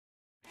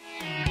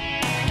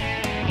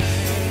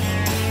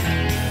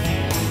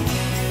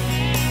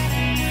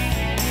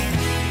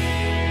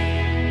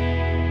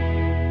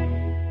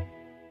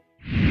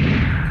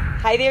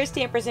Hi there,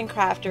 stampers and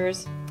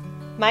crafters.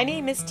 My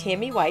name is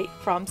Tami White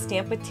from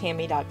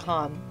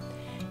stampwithtami.com,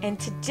 and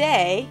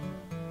today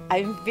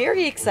I'm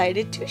very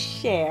excited to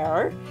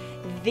share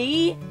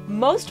the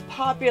most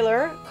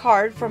popular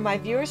card from my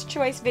Viewer's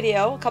Choice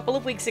video a couple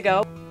of weeks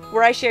ago,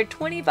 where I shared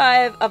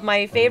 25 of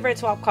my favorite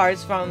swap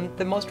cards from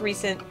the most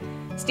recent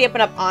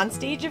Stampin' Up!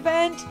 OnStage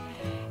event.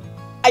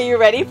 Are you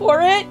ready for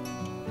it?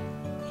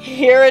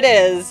 Here it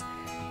is.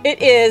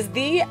 It is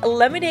the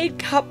Lemonade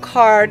Cup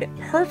card,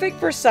 perfect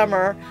for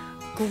summer.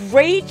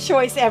 Great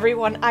choice,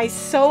 everyone. I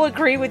so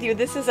agree with you.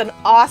 This is an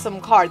awesome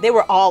card. They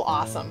were all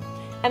awesome.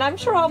 And I'm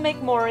sure I'll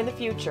make more in the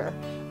future.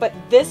 But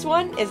this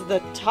one is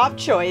the top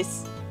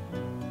choice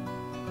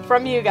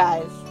from you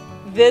guys.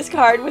 This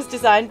card was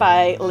designed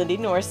by Lindy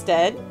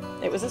Norsted.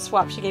 It was a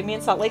swap she gave me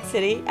in Salt Lake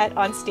City at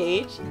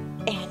OnStage.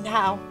 And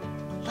now,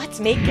 let's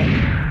make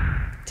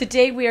it.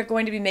 Today we are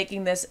going to be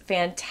making this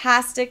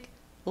fantastic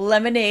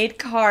lemonade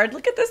card.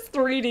 Look at this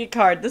 3D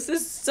card. This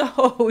is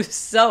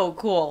so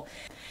cool.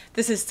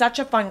 This is such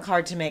a fun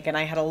card to make, and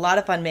I had a lot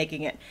of fun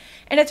making it.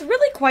 And it's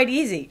really quite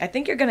easy. I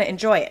think you're going to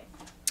enjoy it.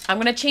 I'm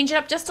going to change it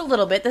up just a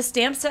little bit. The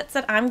stamp sets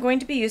that I'm going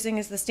to be using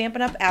is the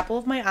Stampin' Up! Apple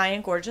of My Eye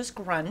and Gorgeous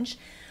Grunge.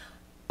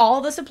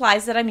 All the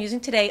supplies that I'm using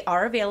today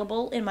are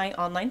available in my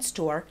online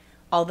store.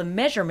 All the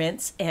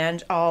measurements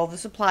and all the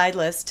supply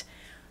list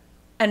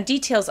and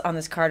details on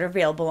this card are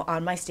available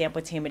on my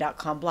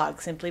stampwithtami.com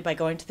blog, simply by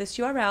going to this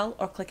URL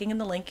or clicking in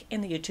the link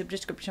in the YouTube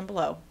description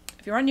below.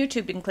 If you're on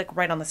YouTube, you can click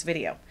right on this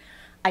video.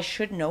 I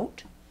should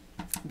note,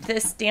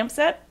 this stamp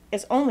set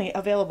is only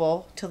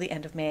available till the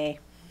end of May.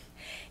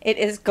 It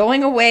is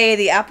going away.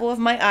 The Apple of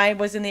My Eye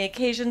was in the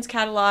Occasions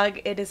catalog.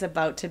 It is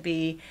about to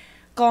be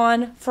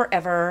gone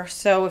forever.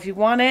 So if you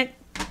want it,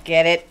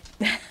 get it.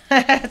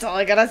 That's all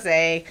I gotta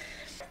say.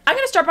 I'm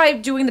gonna start by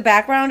doing the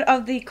background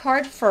of the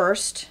card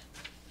first.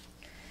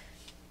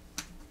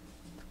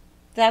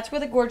 That's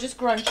where the Gorgeous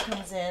Grunge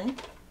comes in.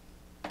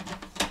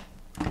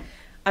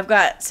 I've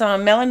got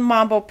some Melon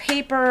Mambo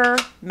paper,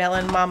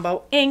 Melon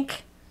Mambo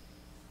ink,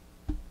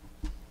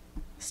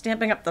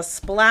 stamping up the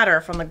splatter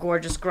from the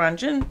Gorgeous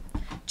Grunge and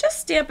just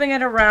stamping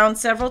it around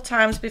several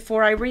times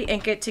before I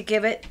re-ink it to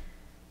give it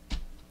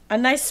a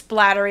nice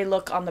splattery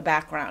look on the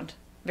background.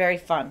 Very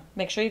fun.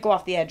 Make sure you go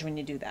off the edge when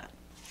you do that.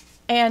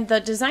 And the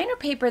designer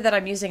paper that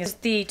I'm using is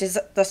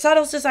the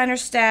Subtles Designer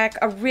Stack.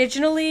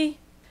 Originally,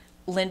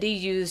 Lindy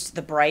used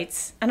the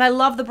Brights, and I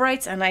love the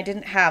Brights, and I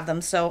didn't have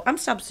them, so I'm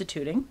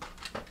substituting.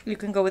 You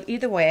can go with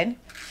either way.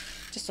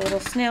 Just a little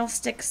snail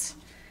sticks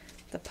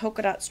the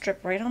polka dot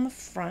strip right on the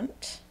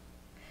front.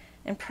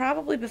 And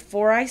probably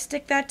before I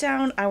stick that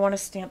down, I want to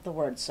stamp the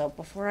words. So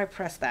before I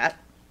press that,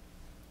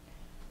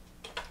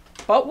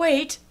 but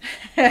wait,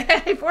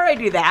 before I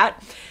do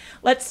that,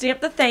 let's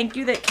stamp the thank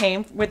you that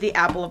came with the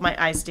Apple of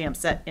My Eye stamp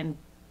set in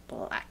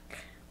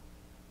black.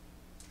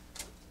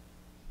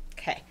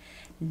 Okay,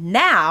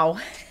 now,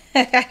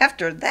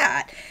 after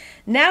that,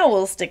 now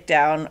we'll stick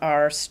down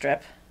our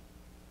strip.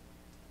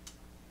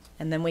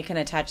 And then we can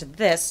attach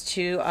this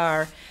to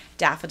our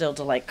Daffodil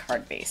Delight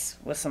card base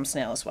with some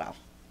snail as well.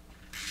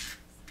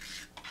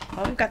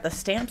 While we've got the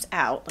stamps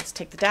out, let's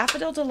take the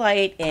Daffodil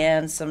Delight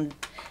and some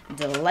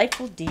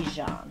Delightful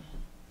Dijon.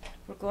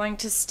 We're going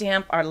to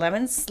stamp our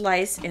lemon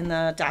slice in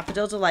the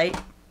Daffodil Delight.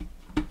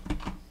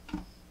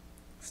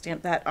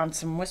 Stamp that on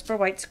some Whisper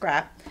White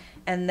scrap.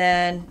 And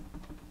then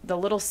the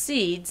little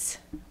seeds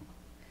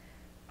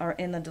are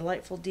in the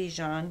Delightful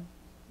Dijon.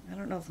 I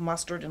don't know if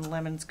mustard and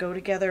lemons go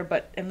together,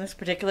 but in this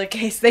particular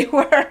case they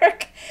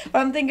work. If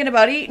I'm thinking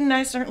about eating,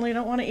 I certainly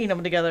don't want to eat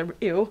them together.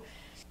 Ew.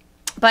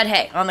 But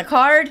hey, on the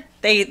card,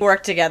 they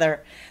work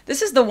together.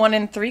 This is the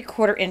 1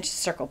 3/4 inch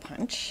circle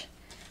punch.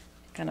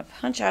 Gonna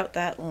punch out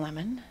that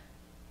lemon.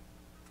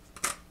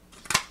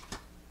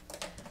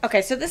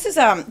 Okay, so this is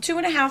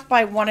 2.5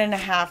 by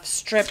 1.5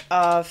 strip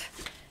of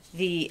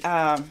the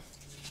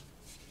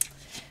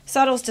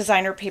Subtles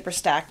Designer paper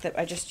stack that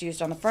I just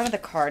used on the front of the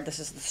card. This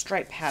is the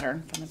stripe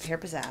pattern from the Pear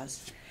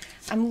Pizzazz.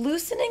 I'm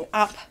loosening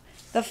up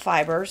the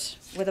fibers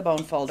with a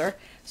bone folder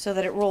so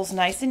that it rolls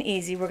nice and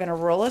easy. We're going to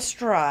roll a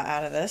straw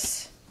out of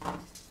this.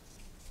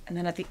 And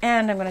then at the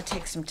end, I'm going to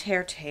take some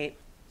tear tape.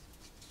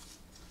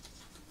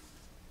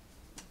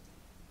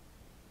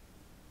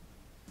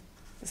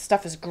 This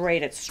stuff is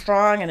great. It's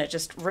strong and it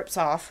just rips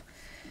off.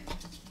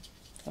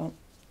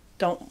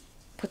 Don't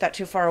put that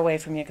too far away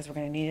from you because we're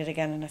going to need it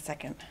again in a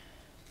second.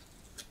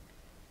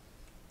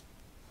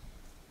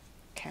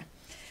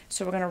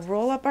 So we're going to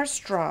roll up our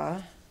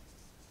straw.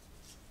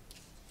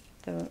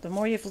 The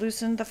more you've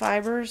loosened the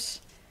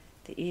fibers,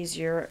 the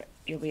easier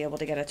you'll be able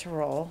to get it to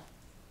roll.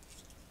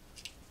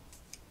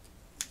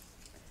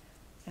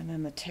 And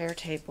then the tear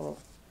tape will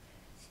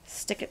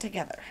stick it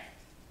together,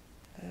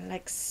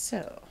 like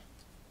so.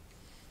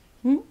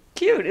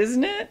 Cute,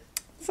 isn't it?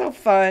 So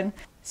fun.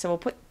 So we'll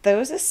put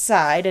those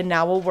aside, and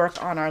now we'll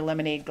work on our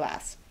lemonade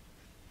glass.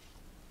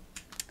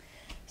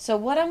 So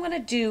what I'm going to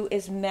do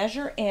is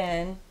measure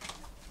in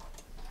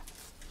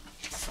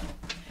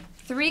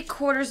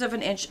 3/4 of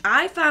an inch.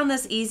 I found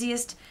this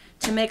easiest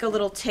to make a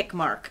little tick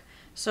mark.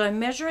 So I'm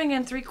measuring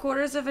in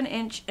 3/4 of an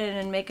inch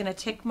and making a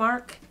tick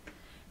mark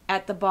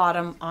at the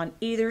bottom on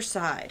either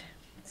side.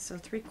 So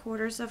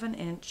 3/4 of an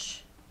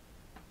inch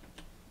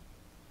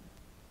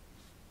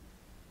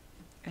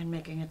and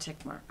making a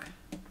tick mark.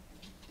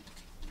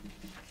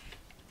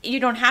 You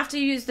don't have to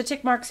use the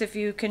tick marks. If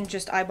you can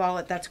just eyeball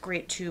it, that's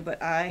great too,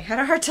 but I had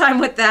a hard time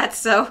with that.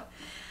 So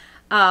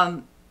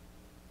and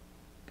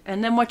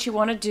then what you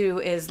want to do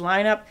is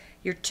line up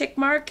your tick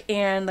mark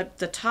and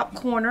the top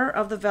corner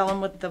of the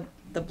vellum with the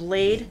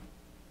blade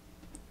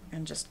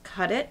and just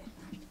cut it,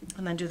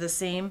 and then do the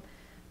same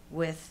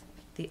with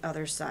the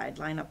other side.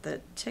 Line up the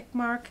tick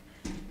mark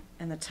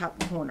and the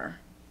top corner.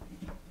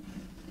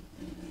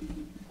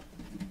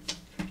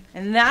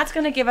 And that's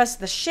going to give us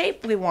the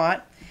shape we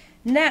want.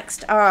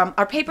 Next,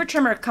 our paper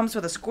trimmer comes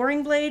with a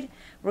scoring blade.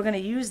 We're going to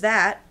use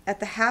that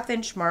at the 1/2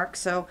 inch mark.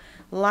 So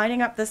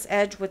lining up this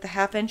edge with the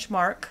 1/2 inch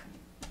mark.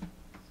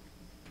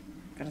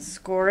 I'm going to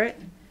score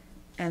it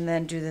and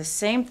then do the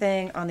same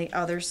thing on the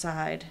other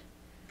side.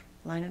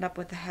 Line it up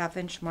with the 1/2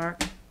 inch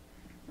mark.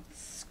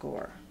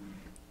 Score.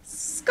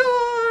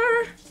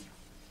 Score!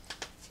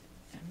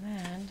 And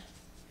then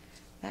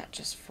that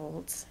just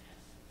folds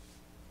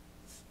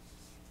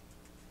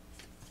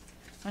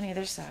on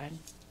either side.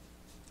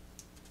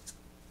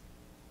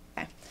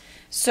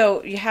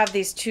 So you have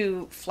these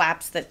two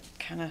flaps that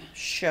kind of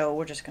show.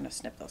 We're just going to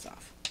snip those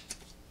off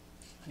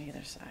on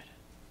either side.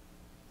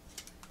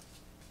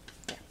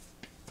 Yeah.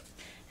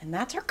 And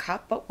that's our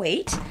cup, but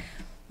wait.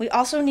 We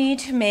also need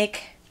to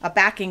make a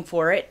backing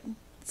for it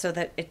so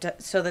that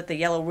the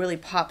yellow really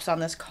pops on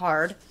this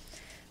card.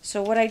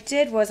 So what I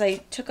did was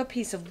I took a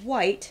piece of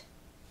white.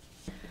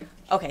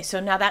 Okay, so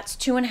now that's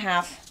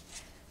 2.5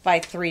 by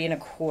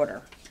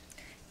 3.25.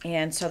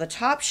 And so the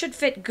top should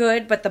fit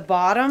good, but the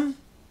bottom,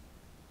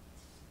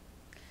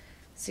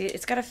 see,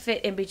 it's got to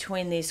fit in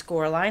between these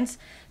score lines.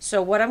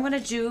 So what I'm going to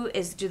do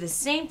is do the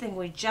same thing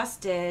we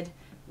just did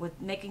with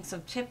making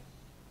some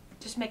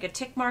just make a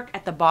tick mark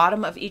at the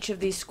bottom of each of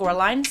these score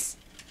lines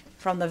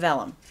from the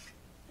vellum.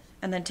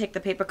 And then take the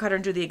paper cutter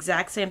and do the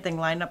exact same thing.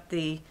 Line up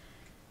the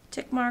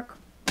tick mark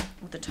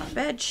with the top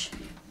edge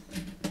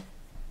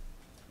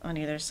on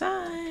either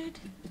side.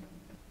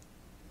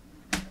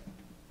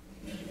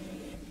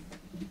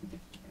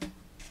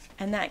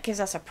 And that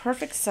gives us a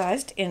perfect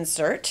sized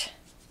insert.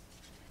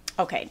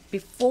 Okay,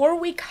 before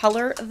we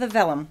color the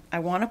vellum, I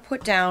want to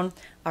put down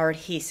our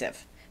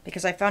adhesive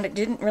because I found it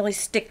didn't really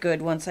stick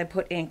good once I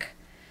put ink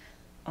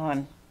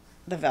on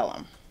the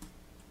vellum.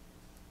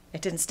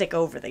 It didn't stick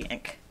over the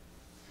ink.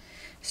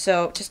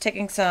 So just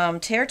taking some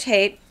tear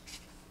tape,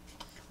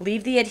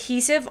 leave the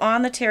adhesive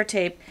on the tear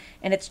tape,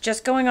 and it's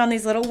just going on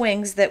these little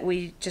wings that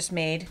we just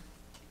made.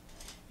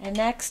 And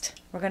next,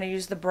 we're going to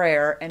use the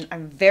brayer, and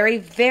I'm very,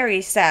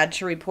 very sad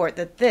to report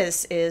that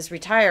this is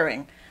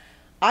retiring.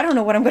 I don't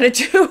know what I'm going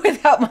to do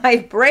without my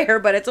brayer,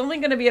 but it's only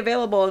going to be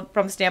available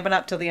from Stampin'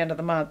 Up! Till the end of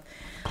the month.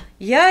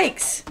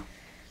 Yikes!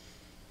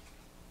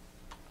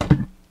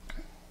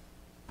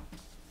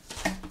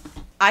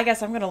 I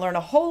guess I'm going to learn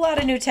a whole lot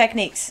of new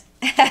techniques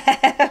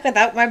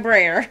without my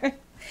brayer.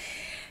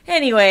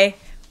 Anyway,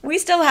 we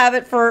still have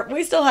it for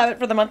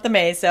the month of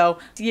May, so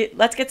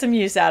let's get some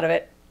use out of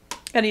it.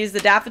 Going to use the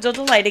Daffodil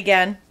Delight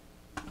again.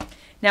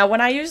 Now, when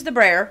I use the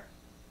brayer,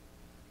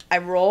 I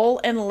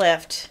roll and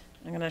lift.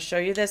 I'm going to show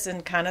you this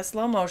in kind of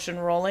slow motion,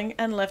 rolling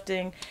and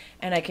lifting,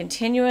 and I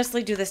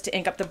continuously do this to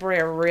ink up the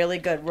brayer really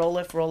good. Roll,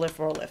 lift, roll, lift,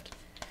 roll, lift.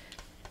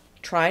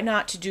 Try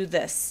not to do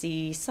this.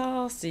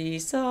 Seesaw,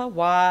 seesaw.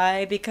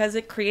 Why? Because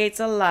it creates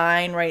a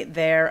line right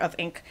there of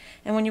ink,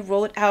 and when you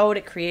roll it out,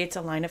 it creates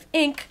a line of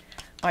ink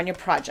on your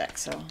project.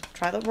 So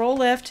try the roll,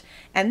 lift,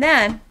 and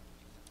then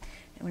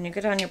when you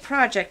get on your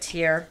project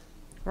here,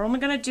 we're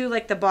only going to do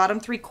like the bottom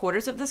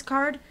 3/4 of this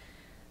card.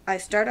 I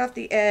start off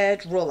the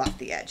edge, roll off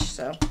the edge.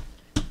 So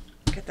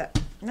get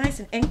that nice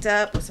and inked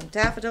up with some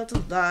Daffodil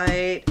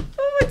Delight.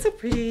 Oh, it's so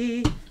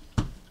pretty.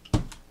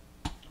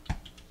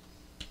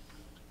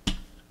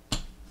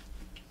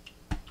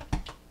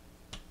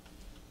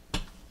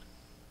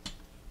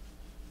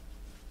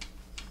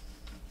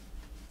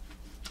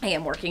 I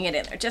am working it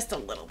in there just a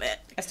little bit.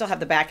 I still have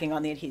the backing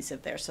on the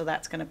adhesive there, so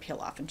that's going to peel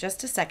off in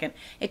just a second.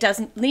 It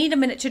doesn't need a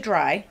minute to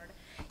dry.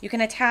 You can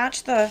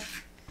attach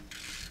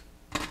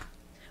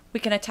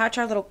we can attach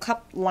our little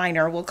cup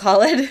liner, we'll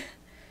call it.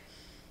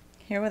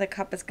 Here where the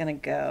cup is going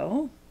to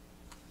go.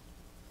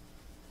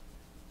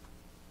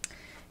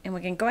 And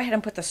we can go ahead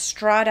and put the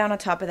straw down on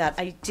top of that.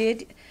 I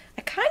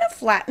kind of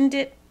flattened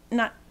it,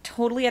 not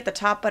totally at the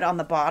top, but on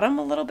the bottom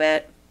a little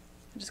bit.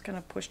 I just kind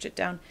of pushed it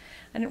down.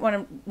 I didn't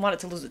want it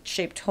to lose its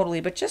shape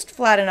totally, but just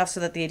flat enough so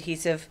that the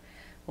adhesive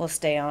will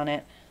stay on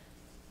it.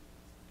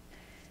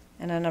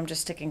 And then I'm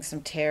just sticking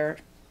some tear.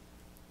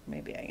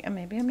 Maybe I am,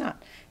 maybe I'm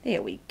not.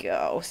 There we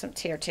go. Some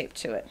tear tape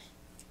to it.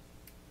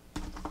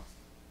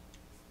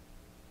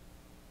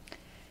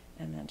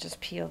 And then just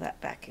peel that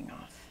backing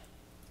off.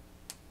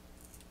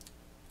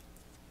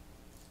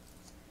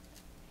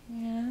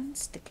 And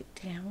stick it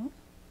down.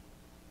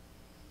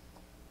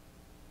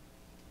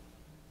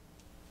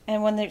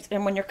 And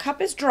when your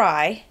cup is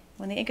dry,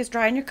 when the ink is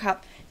dry in your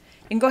cup,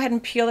 you can go ahead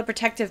and peel the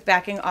protective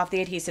backing off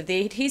the adhesive.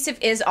 The adhesive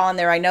is on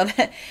there. I know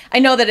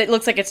that it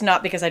looks like it's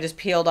not because I just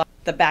peeled off.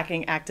 The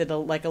backing acted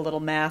like a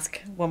little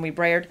mask when we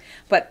braided,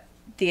 but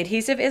the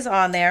adhesive is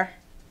on there.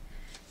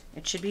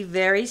 It should be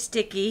very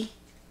sticky.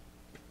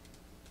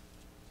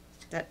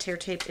 That tear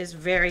tape is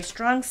very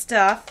strong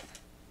stuff.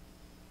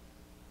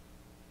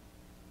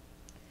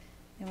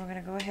 And we're going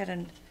to go ahead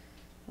and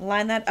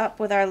line that up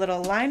with our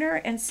little liner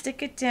and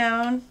stick it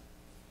down.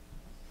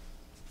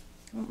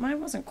 Well,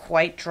 mine wasn't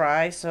quite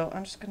dry, so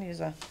I'm just going to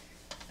use a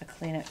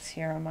Kleenex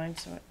here on mine.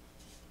 So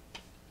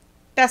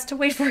best to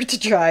wait for it to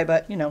dry,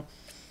 but you know,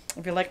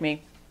 if you're like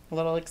me, a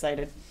little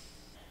excited.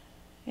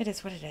 It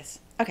is what it is.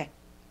 Okay.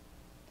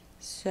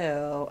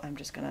 So I'm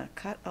just going to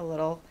cut a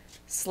little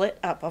slit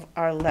up of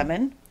our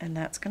lemon, and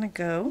that's going to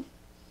go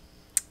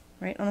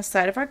right on the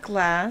side of our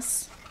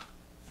glass.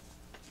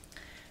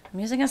 I'm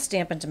using a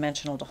Stampin'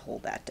 dimensional to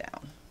hold that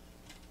down.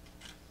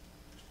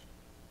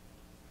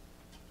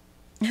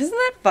 Isn't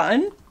that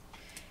fun?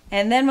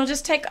 And then we'll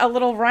just take a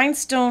little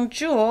rhinestone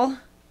jewel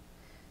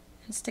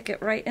and stick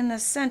it right in the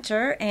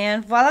center,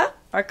 and voila,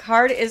 our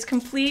card is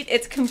complete.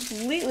 It's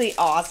completely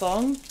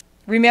awesome.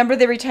 Remember,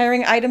 the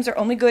retiring items are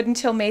only good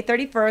until May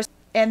 31st,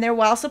 and they're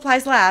while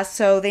supplies last,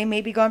 so they may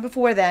be gone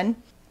before then.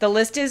 The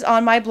list is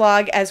on my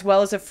blog, as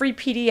well as a free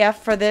PDF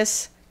for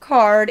this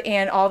card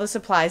and all the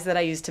supplies that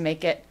I used to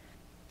make it.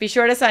 Be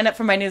sure to sign up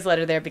for my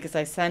newsletter there because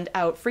I send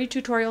out free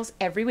tutorials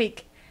every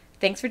week.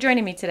 Thanks for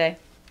joining me today.